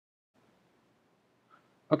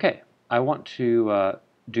Okay, I want to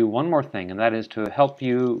do one more thing, and that is to help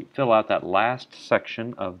you fill out that last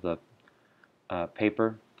section of the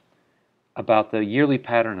paper about the yearly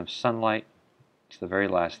pattern of sunlight. It's the very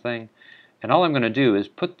last thing. And all I'm going to do is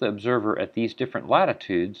put the observer at these different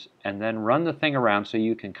latitudes and then run the thing around so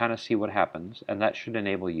you can kind of see what happens, and that should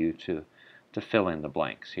enable you to fill in the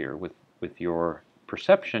blanks here with your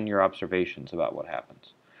perception, your observations about what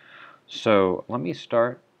happens. So let me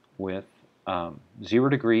start with 0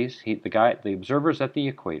 degrees. The observer's at the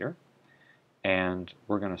equator, and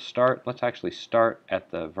we're going to start. Let's actually start at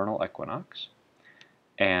the vernal equinox,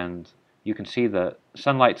 and you can see the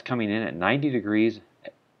sunlight's coming in at 90 degrees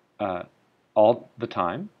all the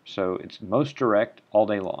time, so it's most direct all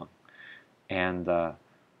day long. And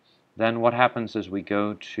then what happens as we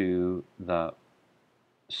go to the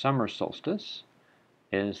summer solstice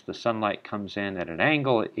is the sunlight comes in at an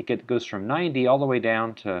angle. It goes from 90 all the way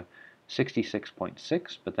down to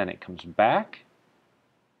 66.6, but then it comes back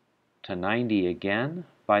to 90 again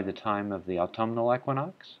by the time of the autumnal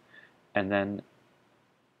equinox. And then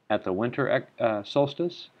at the winter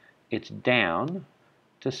solstice, it's down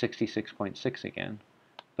to 66.6 again,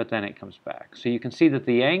 but then it comes back. So you can see that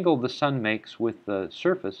the angle the sun makes with the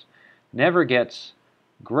surface never gets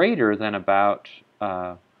greater than about,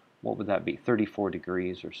 what would that be, 34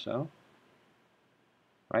 degrees or so,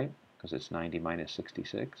 right? Because it's 90 minus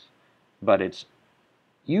 66. But it's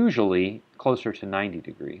usually closer to 90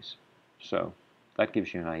 degrees. So that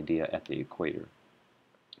gives you an idea at the equator.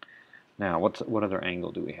 Now, what other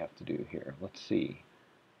angle do we have to do here? Let's see.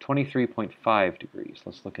 23.5 degrees.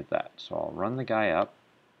 Let's look at that. So I'll run the guy up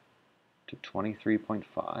to 23.5.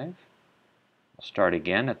 I'll start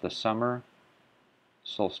again at the summer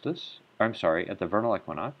solstice. I'm sorry, at the vernal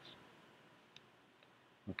equinox.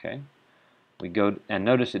 Okay. We go and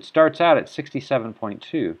notice it starts out at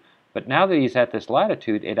 67.2, but now that he's at this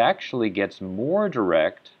latitude, it actually gets more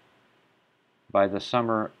direct by the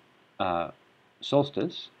summer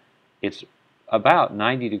solstice. It's about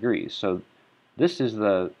 90 degrees. So this is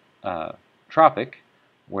the tropic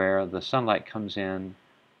where the sunlight comes in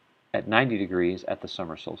at 90 degrees at the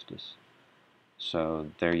summer solstice. So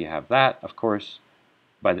there you have that. Of course,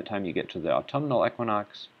 by the time you get to the autumnal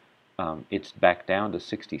equinox, it's back down to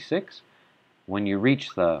 66. When you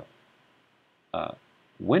reach the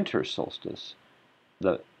winter solstice,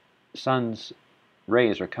 the sun's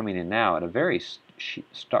rays are coming in now at a very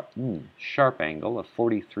sharp angle of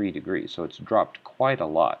 43 degrees. So it's dropped quite a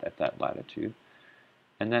lot at that latitude.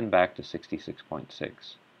 And then back to 66.6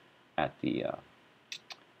 at the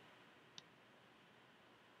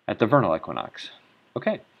vernal equinox.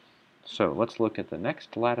 Okay, so let's look at the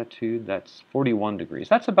next latitude. That's 41 degrees.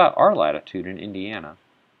 That's about our latitude in Indiana.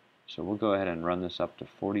 So we'll go ahead and run this up to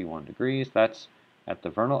 41 degrees. That's at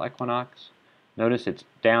the vernal equinox. Notice it's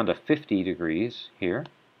down to 50 degrees here.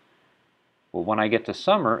 Well, when I get to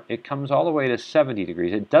summer, it comes all the way to 70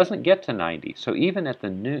 degrees. It doesn't get to 90. So even at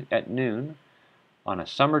noon, on a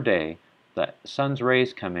summer day, the sun's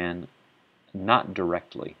rays come in not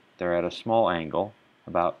directly. They're at a small angle,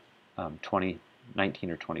 about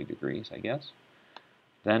 19 or 20 degrees, I guess.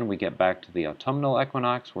 Then we get back to the autumnal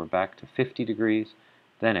equinox. We're back to 50 degrees.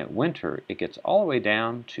 Then at winter, it gets all the way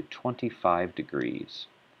down to 25 degrees.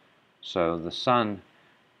 So the sun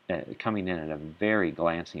coming in at a very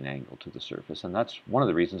glancing angle to the surface, and that's one of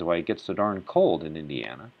the reasons why it gets so darn cold in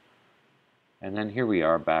Indiana. And then here we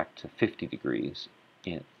are back to 50 degrees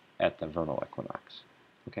at the vernal equinox.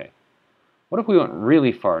 Okay, what if we went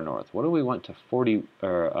really far north? What if we went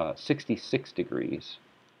to 66 degrees?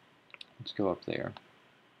 Let's go up there.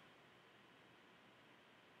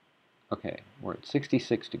 Okay, we're at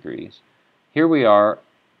 66 degrees. Here we are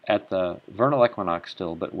at the vernal equinox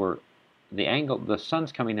still, but the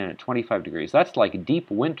sun's coming in at 25 degrees. That's like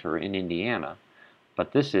deep winter in Indiana,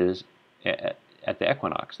 but this is at the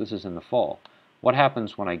equinox. This is in the fall. What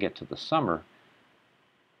happens when I get to the summer?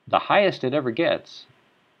 The highest it ever gets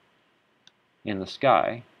in the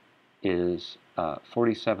sky is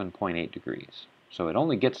 47.8 degrees. So it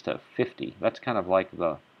only gets to 50. That's kind of like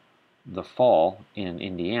the fall in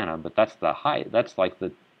Indiana, but that's the high. That's like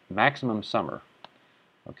the maximum summer.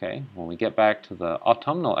 Okay, when we get back to the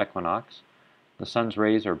autumnal equinox, the sun's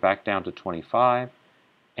rays are back down to 25,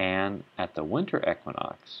 and at the winter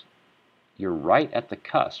equinox, you're right at the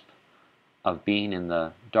cusp of being in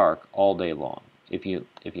the dark all day long. If you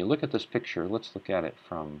look at this picture, let's look at it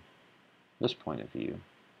from this point of view.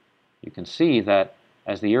 You can see that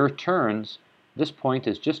as the Earth turns, this point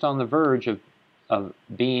is just on the verge of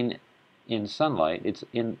being in sunlight. It's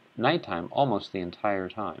in nighttime almost the entire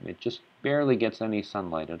time. It just barely gets any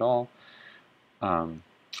sunlight at all. And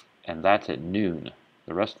that's at noon.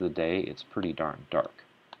 the rest of the day it's pretty darn dark.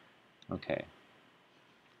 Okay,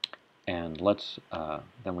 and let's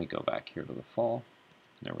then we go back here to the fall.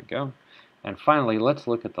 There we go. And finally, let's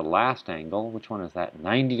look at the last angle. Which one is that?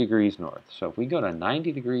 90 degrees north. So if we go to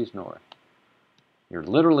 90 degrees north, you're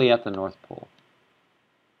literally at the North Pole.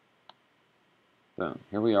 Boom.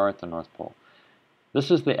 Here we are at the North Pole.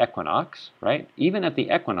 This is the equinox, right? Even at the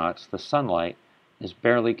equinox, the sunlight is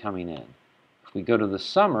barely coming in. If we go to the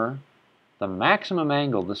summer, the maximum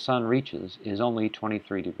angle the sun reaches is only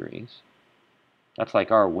 23 degrees. That's like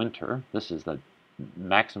our winter. This is the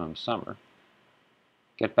maximum summer.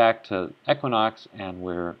 Get back to equinox and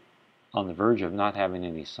we're on the verge of not having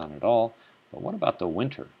any sun at all. But what about the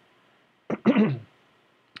winter?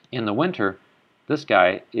 In the winter, this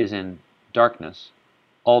guy is in darkness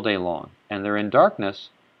all day long. And they're in darkness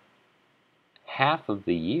half of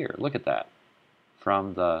the year. Look at that.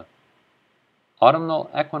 From the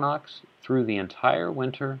autumnal equinox through the entire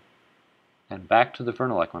winter and back to the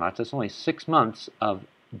vernal equinox. It's only 6 months of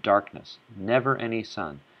darkness. Never any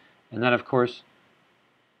sun. And then, of course,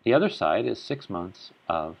 the other side is 6 months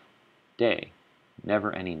of day.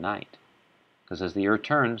 Never any night. Because as the Earth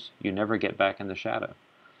turns, you never get back in the shadow.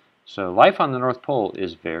 So life on the North Pole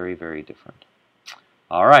is very, very different.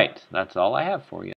 All right, that's all I have for you.